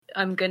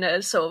I'm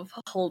gonna sort of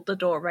hold the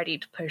door ready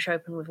to push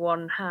open with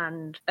one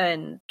hand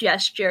and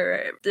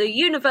gesture the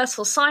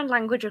universal sign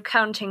language of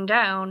counting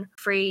down.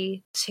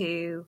 3,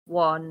 2,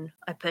 1.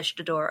 I push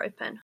the door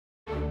open.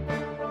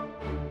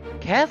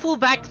 Careful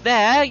back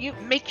there! You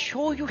make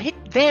sure you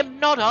hit them,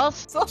 not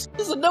us! Sasha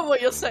doesn't know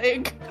what you're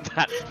saying.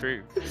 That's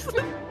true.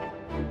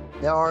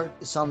 There are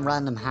some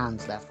random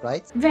hands left,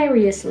 right?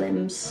 Various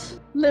limbs.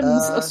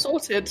 Limbs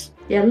assorted.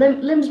 Yeah,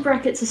 limbs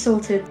brackets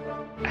assorted.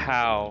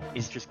 Hal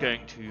is just going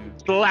to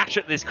slash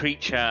at this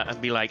creature and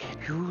be like,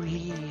 "You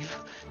leave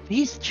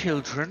these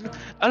children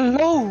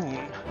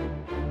alone!"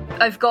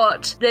 I've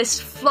got this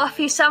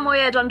fluffy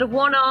Samoyed under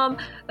one arm,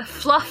 a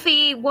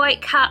fluffy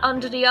white cat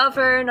under the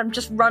other, and I'm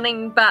just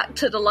running back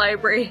to the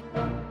library.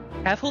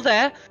 Careful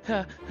there.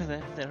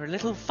 They're a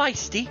little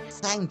feisty.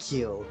 Thank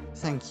you.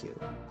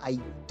 I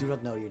do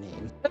not know your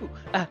name.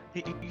 Oh,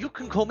 you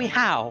can call me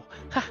Hal.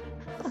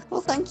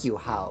 Well, thank you,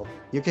 Hal.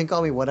 You can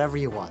call me whatever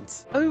you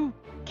want.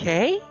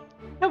 Okay.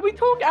 Can we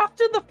talk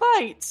after the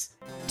fight?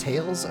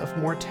 Tales of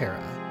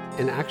Morterra,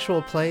 an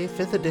actual play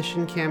 5th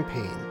edition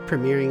campaign,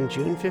 premiering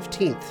June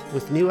 15th,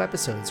 with new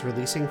episodes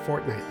releasing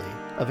fortnightly.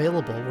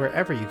 Available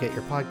wherever you get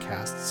your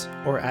podcasts,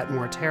 or at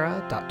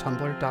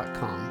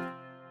morterra.tumblr.com.